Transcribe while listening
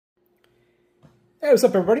Hey, what's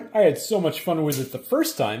up, everybody? I had so much fun with it the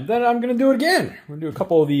first time that I'm going to do it again. We're going to do a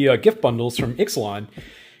couple of the gift bundles from Ixalan.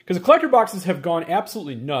 Because the collector boxes have gone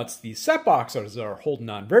absolutely nuts. The set boxes are holding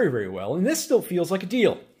on very, very well. And this still feels like a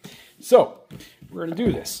deal. So, we're going to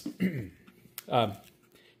do this. If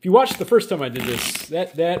you watched the first time I did this,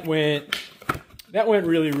 that went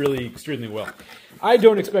really, really extremely well. I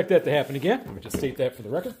don't expect that to happen again. Let me just state that for the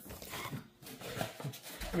record.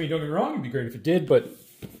 I mean, don't get me wrong, it'd be great if it did, but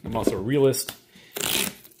I'm also a realist.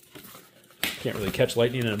 Can't really catch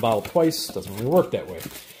lightning in a bottle twice. Doesn't really work that way.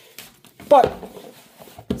 But,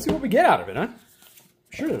 let's see what we get out of it, huh?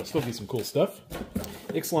 Sure, there'll still be some cool stuff.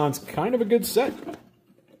 Ixalan's kind of a good set.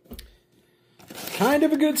 Kind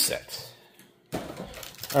of a good set.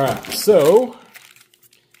 Alright, so...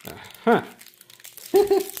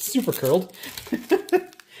 Super curled.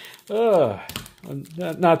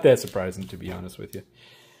 Not that surprising, to be honest with you.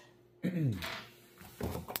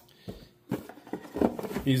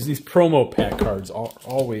 These promo pack cards are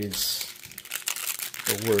always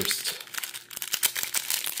the worst.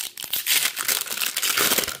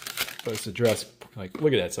 But it's a Jurassic, like,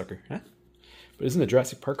 look at that sucker, huh? But isn't the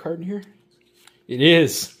Jurassic Park card in here? It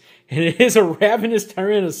is. And it is a ravenous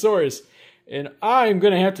Tyrannosaurus. And I'm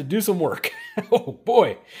going to have to do some work. Oh,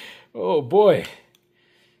 boy. Oh, boy.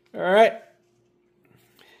 All right.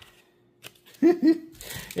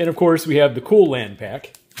 And, of course, we have the Cool Land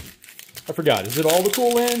pack. I forgot. Is it all the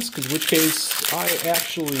Cool Lands? Because in which case, I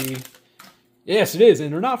actually... Yes, it is.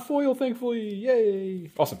 And they're not foil, thankfully.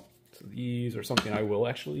 Yay. Awesome. So these are something I will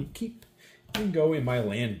actually keep and go in my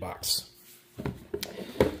land box. You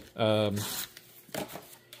know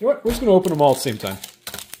what? We're just going to open them all at the same time.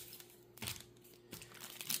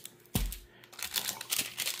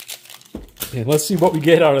 And let's see what we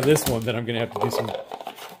get out of this one that I'm going to have to do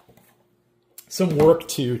some work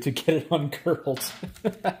to get it uncurled.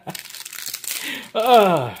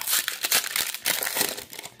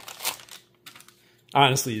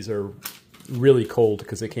 Honestly, these are really cold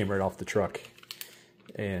because they came right off the truck.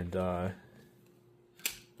 And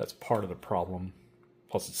that's part of the problem.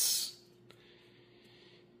 Plus, it's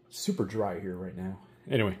super dry here right now.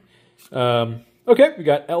 Anyway. Okay, we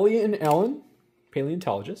got Ellie and Alan,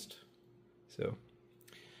 paleontologist. So,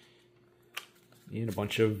 and a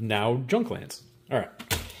bunch of now Junklands. Alright.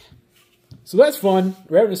 So that's fun.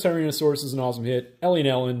 Ravenous Tyrannosaurus is an awesome hit. Ellie and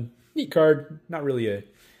Ellen, neat card. Not really a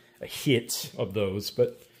hit of those,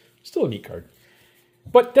 but still a neat card.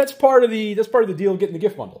 But that's part of the deal of getting the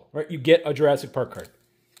gift bundle, right? You get a Jurassic Park card.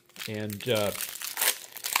 And the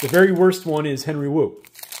very worst one is Henry Wu.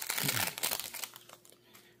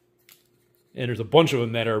 And there's a bunch of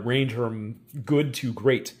them that are range from good to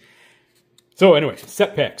great. So anyway,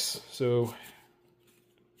 set packs. So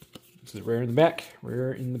this is rare in the back,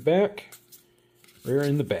 rare in the back, rare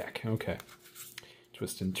in the back. Okay.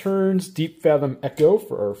 Twist and Turns, Deep Fathom Echo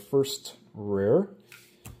for our first rare.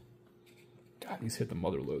 God, these hit the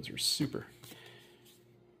mother loads are super.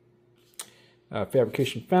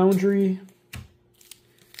 Fabrication Foundry.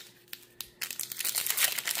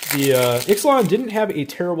 The Ixalan didn't have a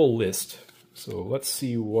terrible list, so let's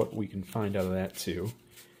see what we can find out of that too.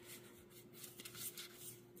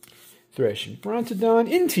 Thrashing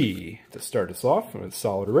Brontodon, Inti to start us off with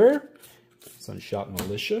solid rare. Sunshot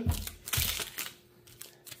Militia.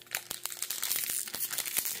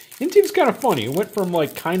 Inti's kind of funny. It went from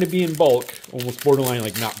like kind of being bulk, almost borderline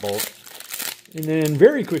like not bulk, and then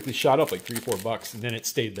very quickly shot up like $3-4, and then it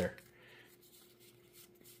stayed there.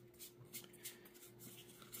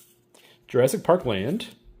 Jurassic Park Land,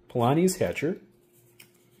 Polanyi's Hatcher,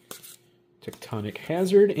 Tectonic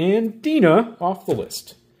Hazard, and Dina off the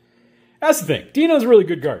list. That's the thing. Dina's a really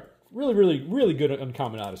good card. Really, really, really good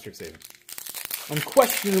uncommon out of Strixhaven.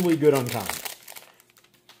 Unquestionably good uncommon.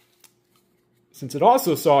 Since it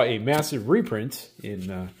also saw a massive reprint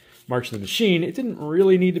in March of the Machine, it didn't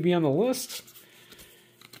really need to be on the list.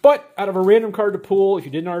 But out of a random card to pull, if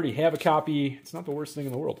you didn't already have a copy, it's not the worst thing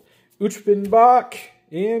in the world. Uchbenbach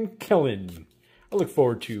and Kellen. I look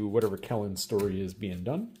forward to whatever Kellen's story is being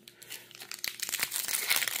done.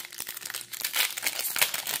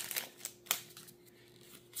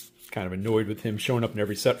 Kind of annoyed with him showing up in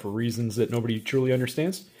every set for reasons that nobody truly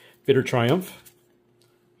understands. Bitter Triumph.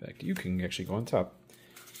 In fact, you can actually go on top.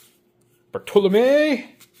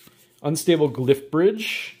 Bartolome. Unstable Glyph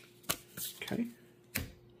Bridge. Okay.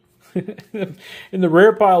 And the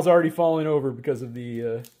rare pile's already falling over because of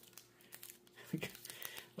the...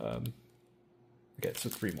 okay, so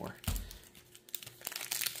 3 more.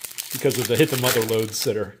 Because of the hit the mother loads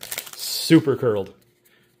that are super curled.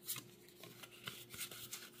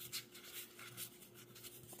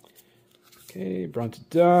 Okay,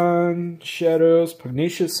 Brontodon, Shadows,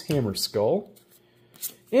 Pugnacious Hammer Skull,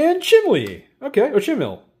 and Chimley. Okay,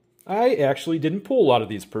 Chimil. I actually didn't pull a lot of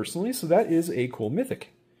these personally, so that is a cool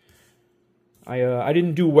mythic. I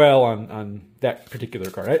didn't do well on that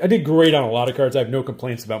particular card. I did great on a lot of cards. I have no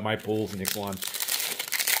complaints about my pulls in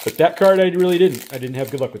Ixalan. But that card I really didn't. I didn't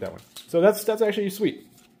have good luck with that one. So that's actually sweet.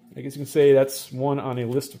 I guess you can say that's one on a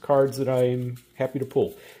list of cards that I'm happy to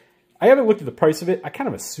pull. I haven't looked at the price of it. I kind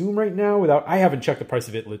of assume right now, I haven't checked the price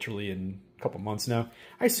of it literally in a couple months now.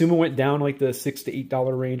 I assume it went down like the $6 to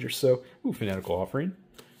 $8 range or so. Ooh, Fanatical Offering.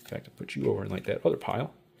 In fact, I'll put you over in like that other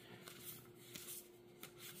pile.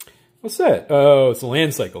 What's that? Oh, it's a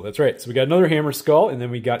land cycle. That's right. So we got another Hammer Skull, and then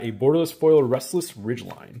we got a Borderless Foil Restless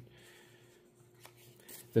Ridgeline.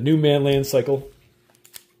 The new man land cycle.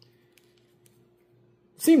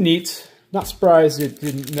 Seemed neat. Not surprised it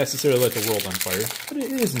didn't necessarily light the world on fire, but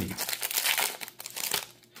it is neat.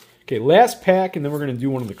 Okay, last pack, and then we're going to do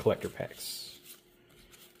one of the collector packs.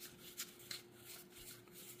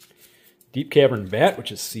 Deep Cavern Bat, which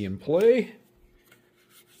is see and play.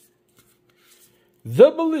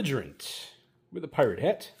 The Belligerent with a pirate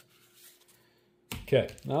hat. Okay,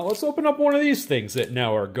 now let's open up one of these things that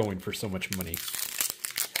now are going for so much money.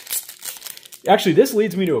 Actually, this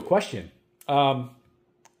leads me to a question.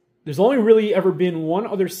 There's only really ever been one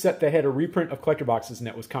other set that had a reprint of collector boxes, and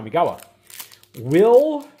that was Kamigawa.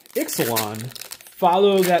 Will Ixalan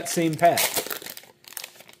follow that same path?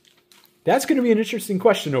 That's going to be an interesting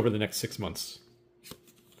question over the next 6 months.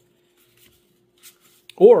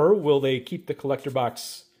 Or will they keep the collector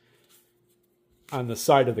box on the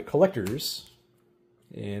side of the collectors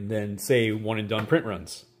and then say one and done print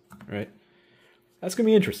runs, right? That's going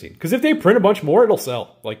to be interesting. Because if they print a bunch more, it'll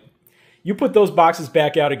sell. Like, you put those boxes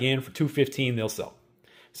back out again for $2.15, they'll sell.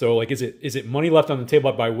 So, like, is it money left on the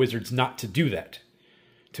table by Wizards not to do that?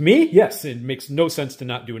 To me, yes, it makes no sense to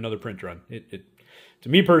not do another print run. To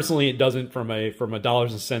me personally, it doesn't from a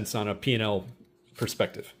dollars and cents on a P&L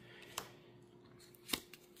perspective.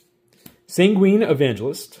 Sanguine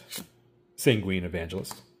Evangelist.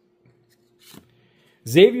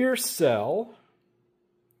 Xavier Cell.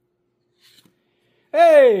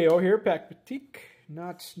 Hey, O'Hare Pac-Patique.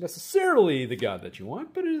 Not necessarily the god that you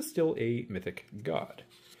want, but it is still a mythic god.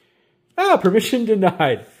 Ah, permission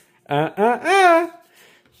denied.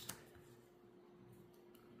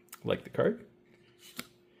 Like the card.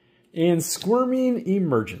 And Squirming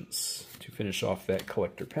Emergence to finish off that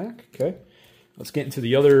collector pack. Okay. Let's get into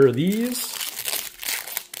the other of these.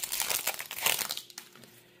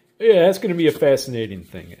 Yeah, that's going to be a fascinating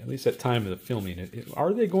thing, at least at time of the filming.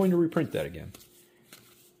 Are they going to reprint that again?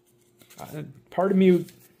 Part of me...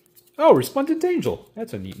 Oh, Resplendent Angel.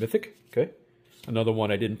 That's a neat mythic. Okay. Another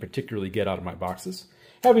one I didn't particularly get out of my boxes.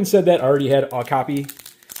 Having said that, I already had a copy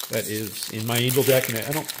that is in my Angel deck, and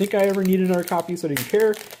I don't think I ever needed another copy, so I didn't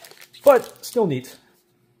care. But, still neat.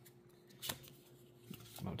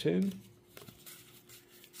 Mountain.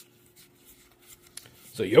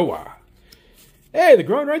 Zoyoa. Hey, the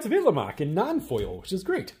Growing Rights of Itlimoc in non-foil, which is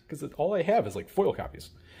great, because all I have is like foil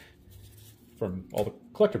copies from all the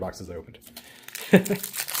collector boxes I opened. And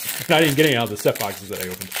I didn't get any out of the set boxes that I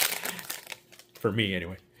opened. For me,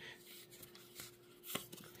 anyway.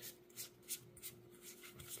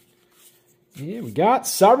 Yeah, we got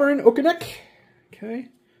Sovereign Okanek. Okay.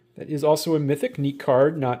 That is also a mythic. Neat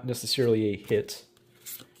card. Not necessarily a hit.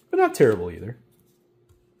 But not terrible either.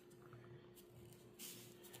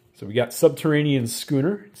 So we got Subterranean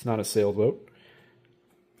Schooner. It's not a sailboat.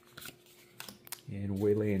 And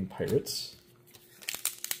Waylaying Pirates.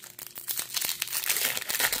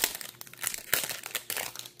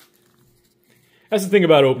 That's the thing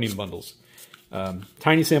about opening bundles.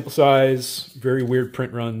 Tiny sample size, very weird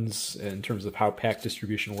print runs in terms of how pack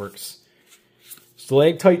distribution works.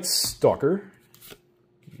 Stalactite Stalker.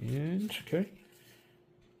 And, okay.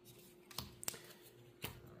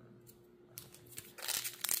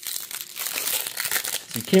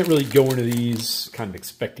 You can't really go into these kind of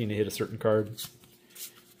expecting to hit a certain card.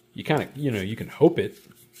 You kind of, you can hope it.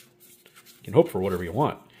 You can hope for whatever you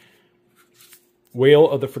want. Whale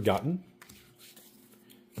of the Forgotten.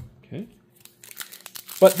 Okay.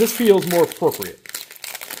 But this feels more appropriate.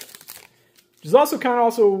 Which is also kind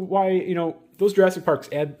of why, those Jurassic Parks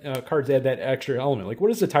cards add that extra element. Like,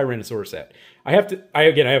 what is the Tyrannosaurus at? I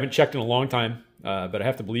haven't checked in a long time. But I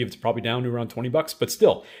have to believe it's probably down to around 20 bucks. But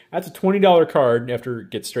still, that's a $20 card after it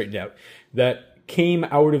gets straightened out that came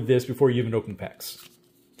out of this before you even open packs.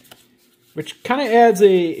 Which kind of adds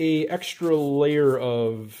a extra layer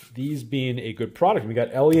of these being a good product. We got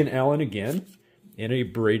Ellie and Alan again in a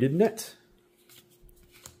braided net.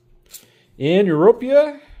 And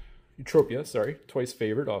Europia Eutropia, sorry, twice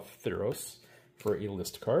favored off Theros for a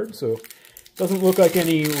list card. So doesn't look like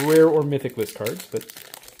any rare or mythic list cards, but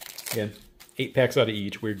again, 8 packs out of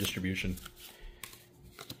each, weird distribution.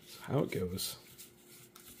 That's how it goes.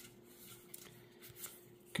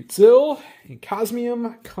 Kutzil and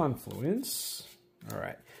Cosmium Confluence. All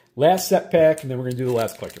right, last set pack, and then we're going to do the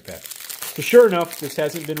last collector pack. So sure enough, this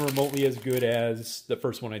hasn't been remotely as good as the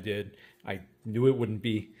first one I did. I knew it wouldn't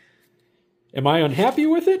be. Am I unhappy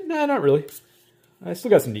with it? Nah, not really. I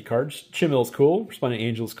still got some neat cards. Chimil's cool. Resplendent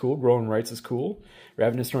Angel is cool. Growing Rights is cool.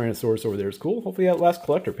 Ravenous Tyrannosaurus over there is cool. Hopefully that last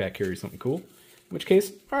collector pack carries something cool. In which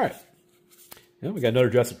case, all right. Yeah, we got another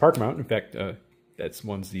Jurassic Park mount. In fact, that's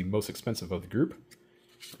one's the most expensive of the group.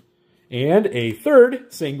 And a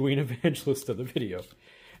third Sanguine Evangelist of the video.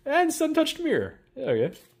 And Sun-Touched Mirror. There we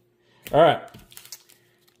go. All right.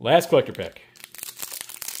 Last collector pack.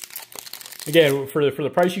 Again, for the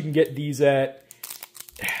price you can get these at,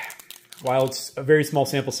 while it's a very small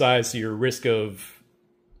sample size, so your risk of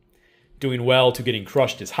doing well to getting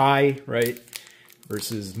crushed is high, right?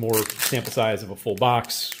 Versus more sample size of a full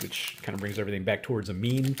box, which kind of brings everything back towards a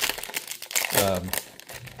mean.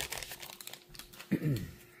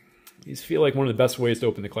 These feel like one of the best ways to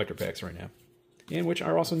open the collector packs right now. And which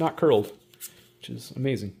are also not curled, which is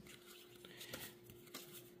amazing.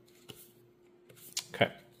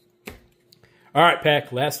 Okay. All right,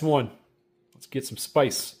 pack, last one. Let's get some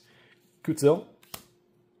spice. Kutzil.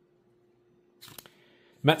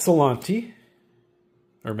 Metzalanti.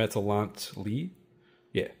 Or Metzalantli.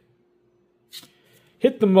 Yeah.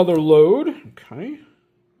 Hit the Mother Load. Okay.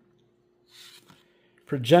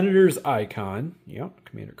 Progenitor's Icon. Yep,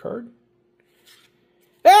 commander card.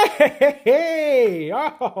 Hey!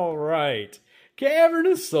 All right.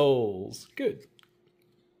 Cavernous Souls. Good.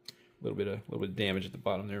 A little bit of damage at the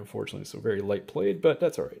bottom there, unfortunately, so very light played, but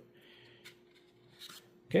that's all right.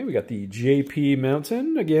 Okay, we got the JP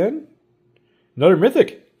Mountain again. Another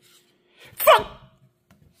mythic. Fuck!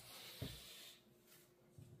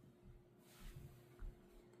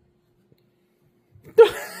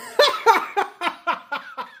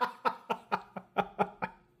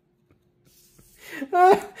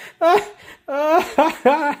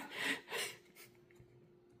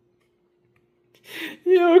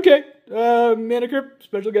 Yeah, okay. Mana Crypt,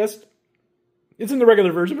 special guest. It's in the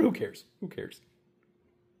regular version, but who cares? Who cares?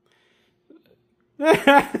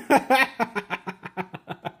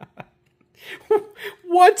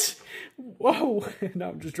 What? Whoa. Now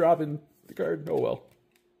I'm just dropping the card. Oh, well.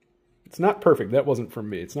 It's not perfect. That wasn't from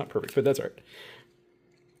me. It's not perfect, but that's all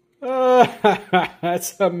right.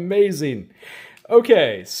 That's amazing.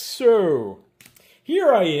 Okay, so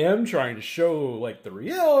here I am trying to show like the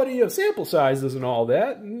reality of sample sizes and all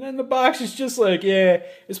that, and then the box is just like, yeah,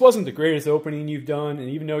 this wasn't the greatest opening you've done, and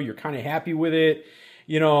even though you're kind of happy with it,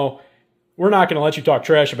 you know, we're not going to let you talk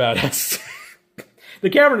trash about us. The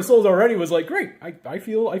Cavern of Souls already was like, great, I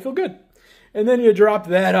feel good. And then you dropped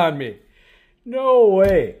that on me. No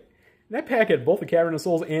way. That pack had both the Cavern of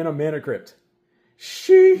Souls and a Mana Crypt.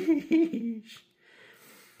 Sheesh.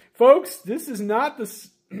 Folks, this is not the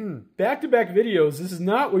back-to-back videos. This is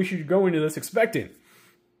not what you should go into this expecting.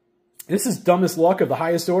 This is dumbest luck of the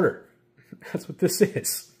highest order. That's what this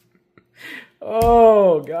is.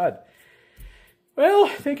 Oh, God. Well,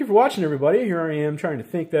 thank you for watching, everybody. Here I am trying to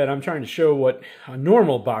think that I'm trying to show what a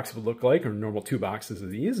normal box would look like, or normal 2 boxes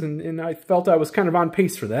of these, and I felt I was kind of on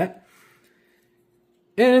pace for that.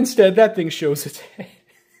 And instead, that thing shows its head.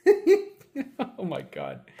 Oh, my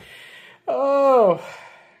God. Oh.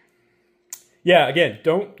 Yeah, again,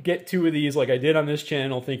 don't get 2 of these like I did on this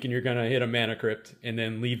channel thinking you're going to hit a Mana Crypt and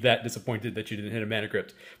then leave that disappointed that you didn't hit a Mana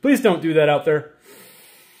Crypt. Please don't do that out there.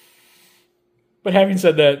 But having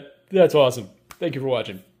said that, that's awesome. Thank you for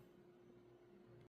watching.